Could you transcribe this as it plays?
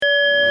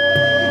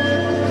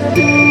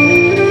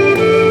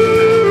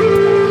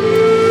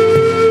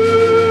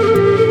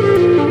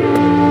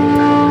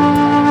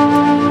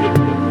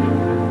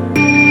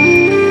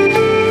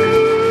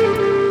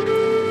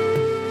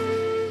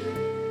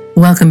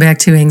Welcome back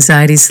to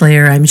Anxiety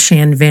Slayer. I'm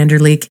Shan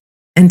Vanderleek,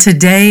 and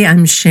today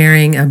I'm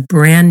sharing a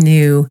brand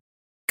new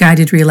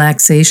guided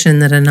relaxation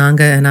that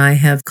Ananga and I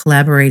have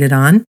collaborated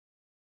on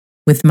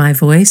with my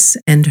voice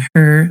and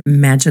her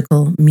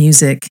magical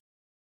music.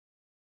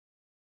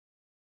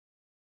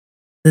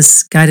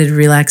 This guided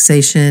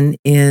relaxation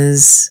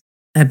is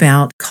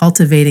about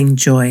cultivating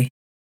joy.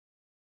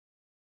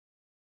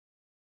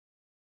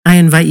 I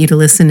invite you to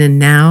listen in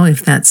now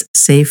if that's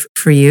safe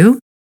for you,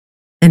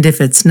 and if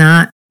it's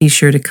not, be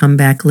sure to come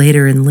back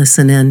later and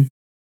listen in.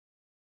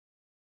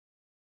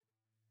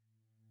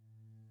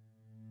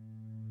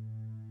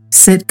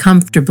 Sit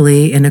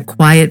comfortably in a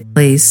quiet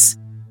place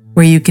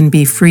where you can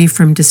be free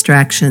from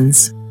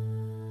distractions.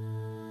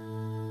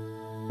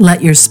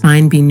 Let your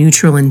spine be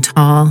neutral and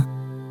tall.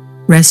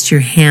 Rest your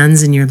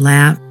hands in your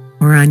lap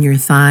or on your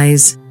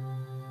thighs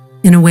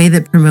in a way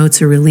that promotes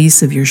a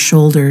release of your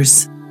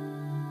shoulders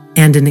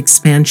and an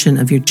expansion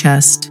of your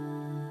chest.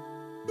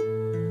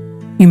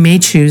 You may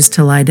choose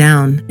to lie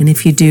down, and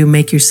if you do,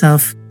 make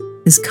yourself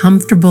as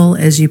comfortable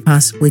as you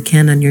possibly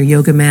can on your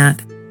yoga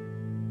mat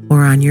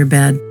or on your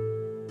bed.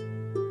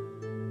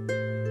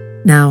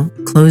 Now,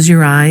 close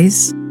your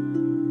eyes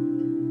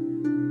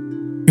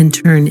and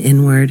turn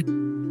inward,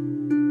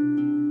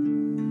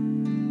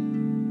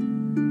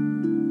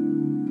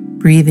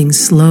 breathing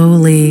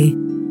slowly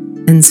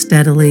and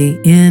steadily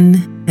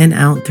in and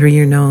out through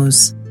your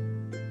nose.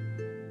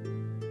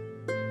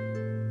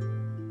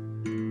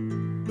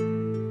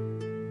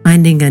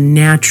 Finding a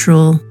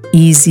natural,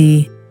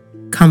 easy,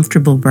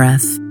 comfortable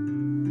breath.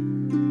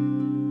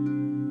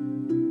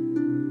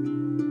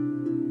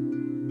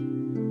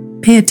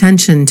 Pay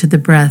attention to the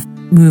breath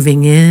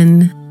moving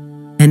in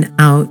and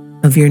out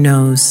of your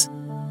nose.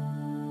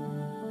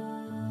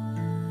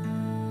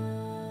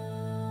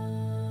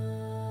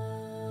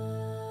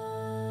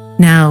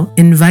 Now,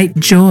 invite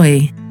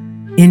joy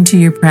into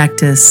your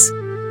practice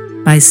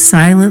by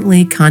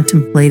silently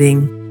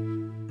contemplating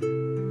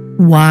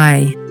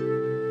why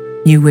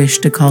you wish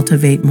to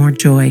cultivate more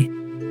joy.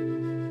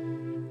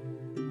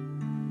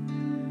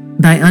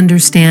 By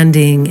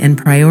understanding and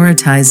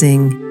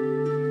prioritizing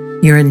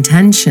your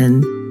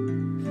intention,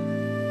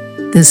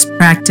 this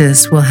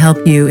practice will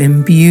help you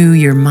imbue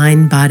your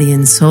mind, body,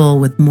 and soul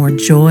with more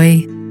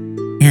joy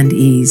and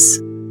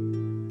ease.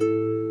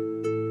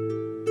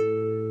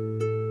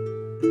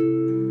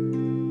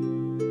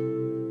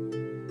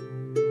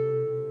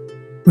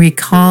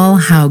 Recall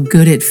how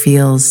good it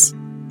feels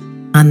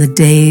on the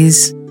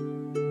days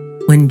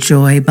when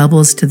joy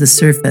bubbles to the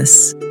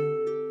surface.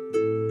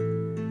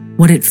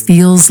 What it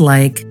feels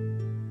like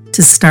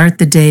to start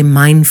the day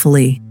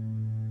mindfully,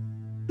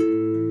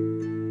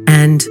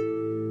 and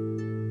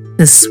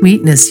the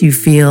sweetness you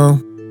feel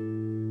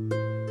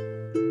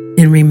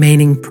in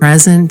remaining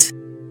present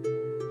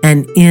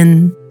and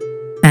in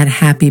that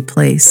happy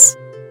place.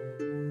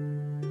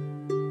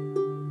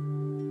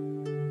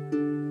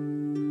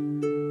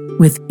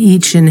 With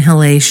each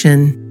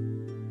inhalation,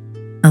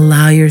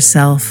 allow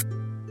yourself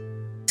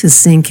to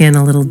sink in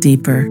a little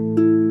deeper.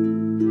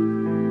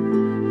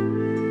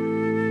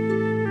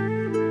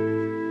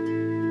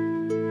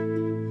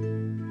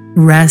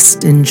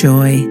 Rest in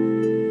joy.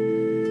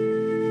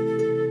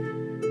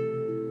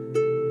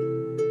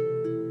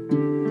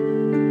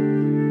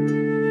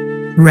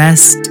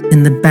 Rest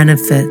in the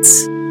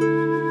benefits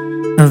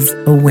of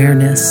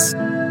awareness.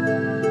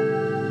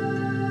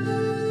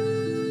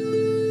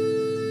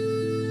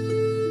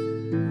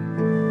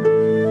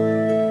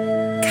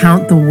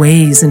 Count the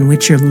ways in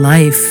which your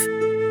life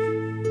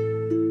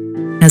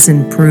has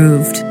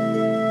improved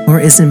or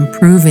is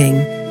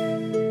improving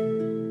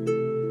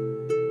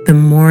the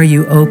more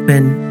you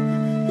open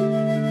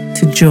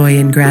to joy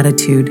and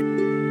gratitude.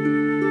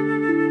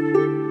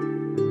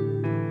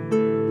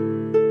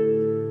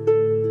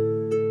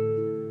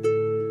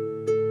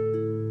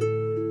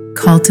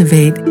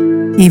 Cultivate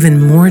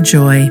even more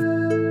joy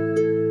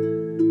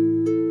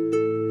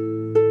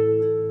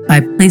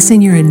by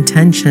placing your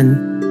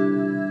intention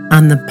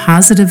on the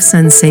positive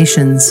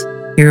sensations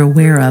you're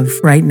aware of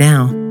right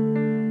now.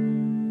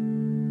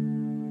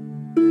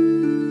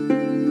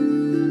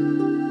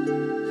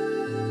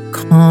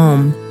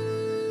 Calm,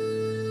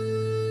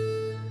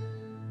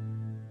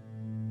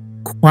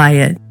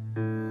 quiet,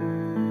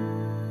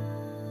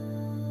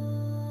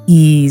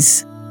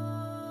 ease,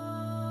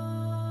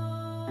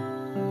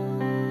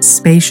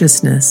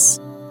 spaciousness,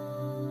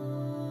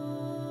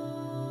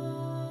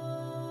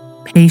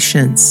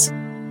 patience,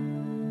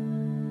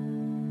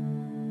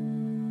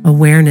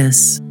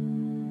 awareness.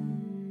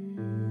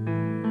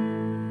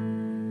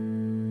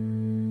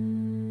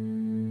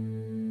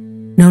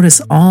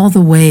 Notice all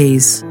the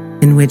ways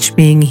in which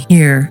being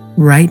here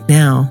right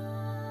now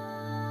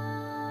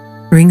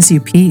brings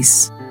you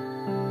peace,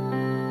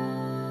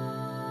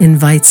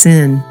 invites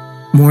in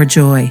more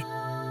joy.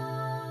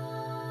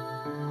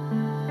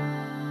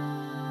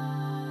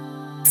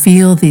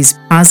 Feel these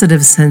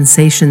positive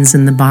sensations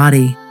in the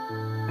body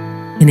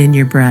and in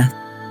your breath.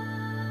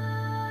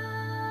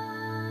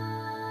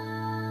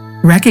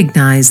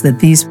 Recognize that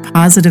these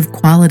positive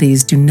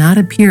qualities do not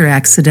appear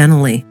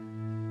accidentally.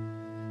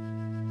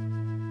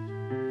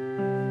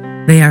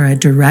 They are a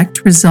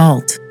direct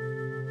result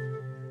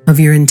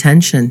of your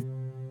intention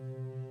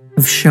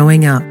of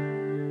showing up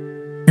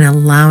and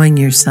allowing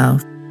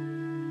yourself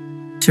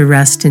to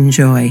rest in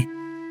joy.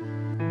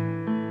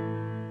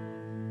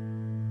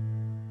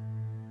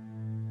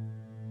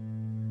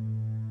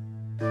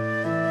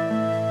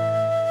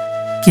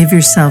 Give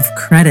yourself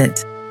credit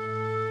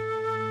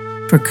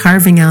for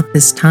carving out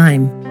this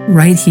time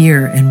right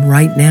here and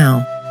right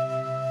now.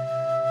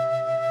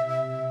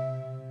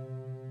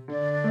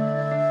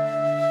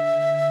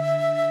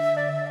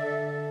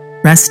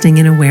 Resting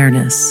in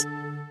awareness.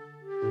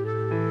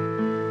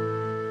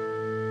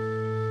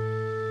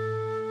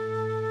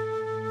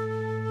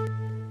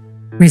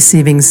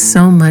 Receiving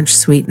so much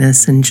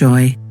sweetness and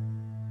joy.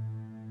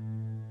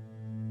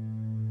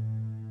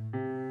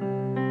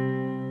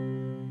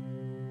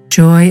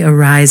 Joy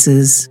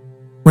arises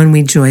when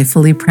we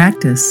joyfully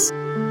practice.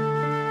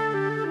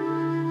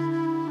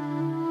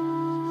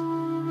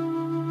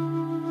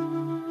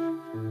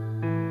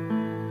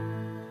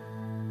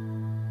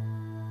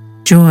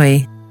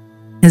 Joy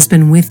has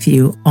been with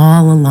you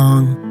all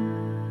along.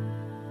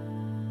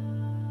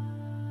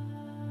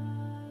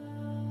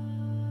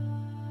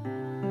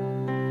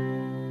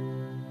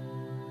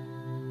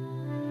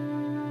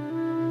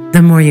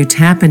 The more you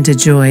tap into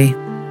joy,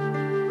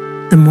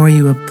 the more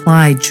you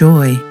apply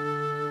joy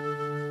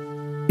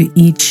to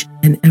each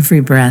and every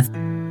breath.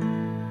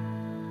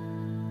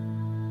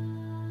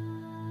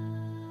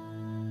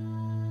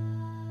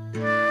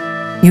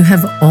 You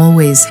have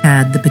always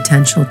had the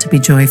potential to be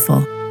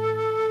joyful.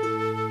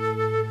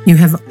 You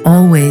have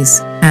always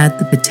had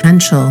the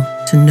potential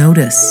to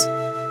notice,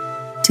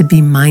 to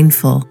be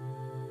mindful.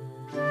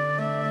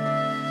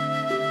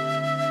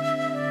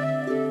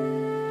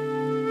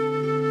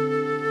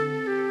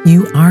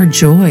 You are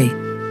joy.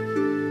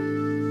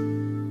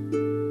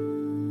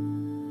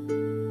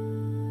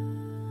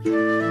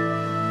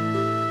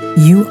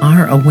 You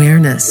are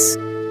awareness.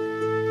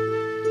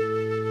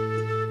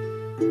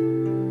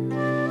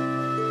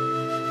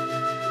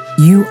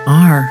 You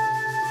are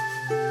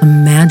a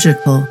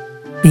magical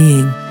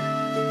being.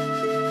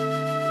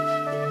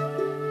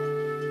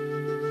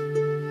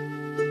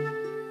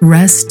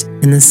 Rest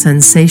in the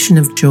sensation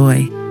of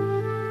joy.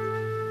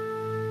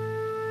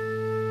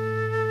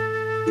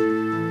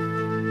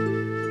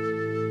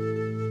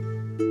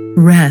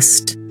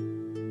 Rest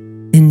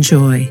in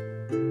joy.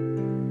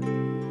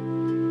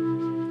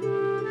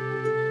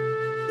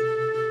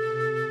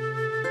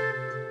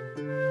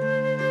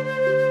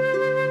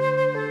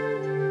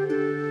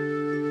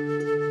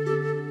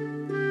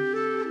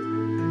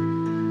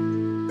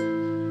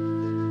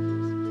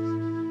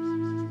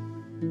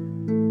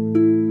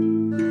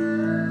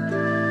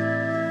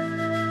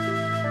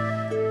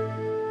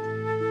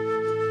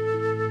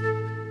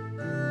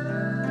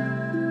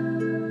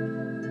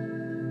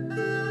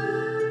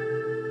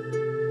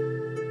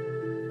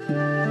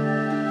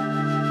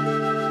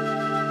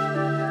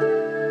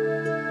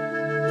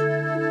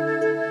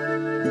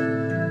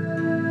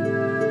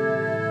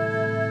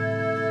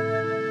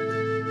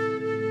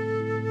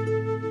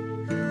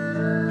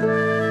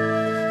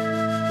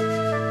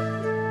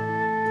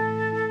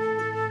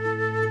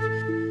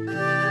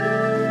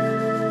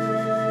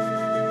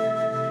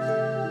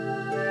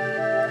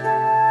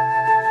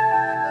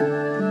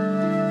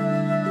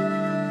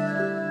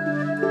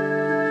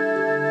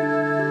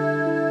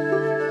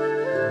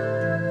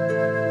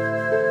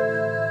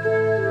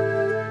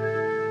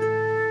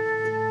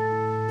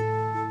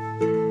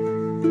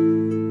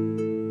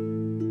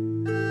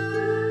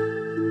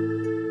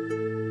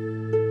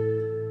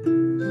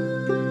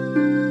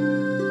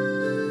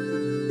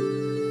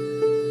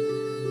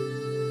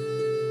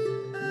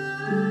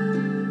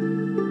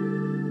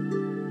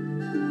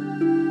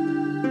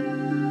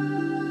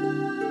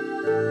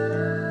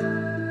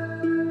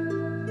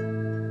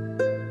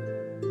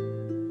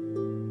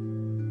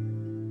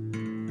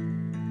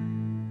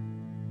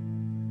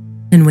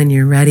 And when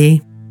you're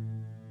ready,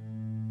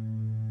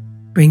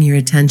 bring your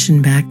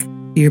attention back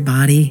to your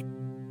body.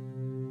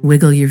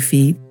 Wiggle your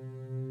feet.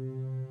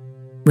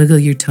 Wiggle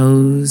your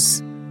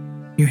toes,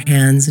 your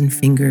hands and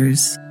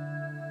fingers.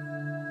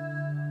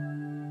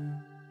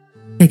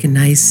 Take a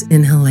nice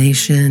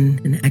inhalation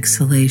and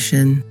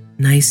exhalation,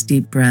 nice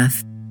deep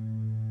breath.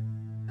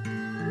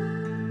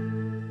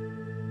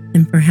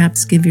 And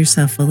perhaps give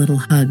yourself a little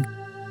hug.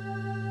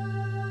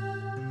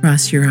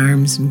 Cross your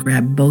arms and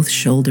grab both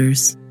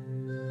shoulders.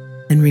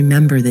 And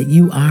remember that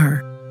you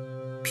are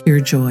pure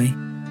joy.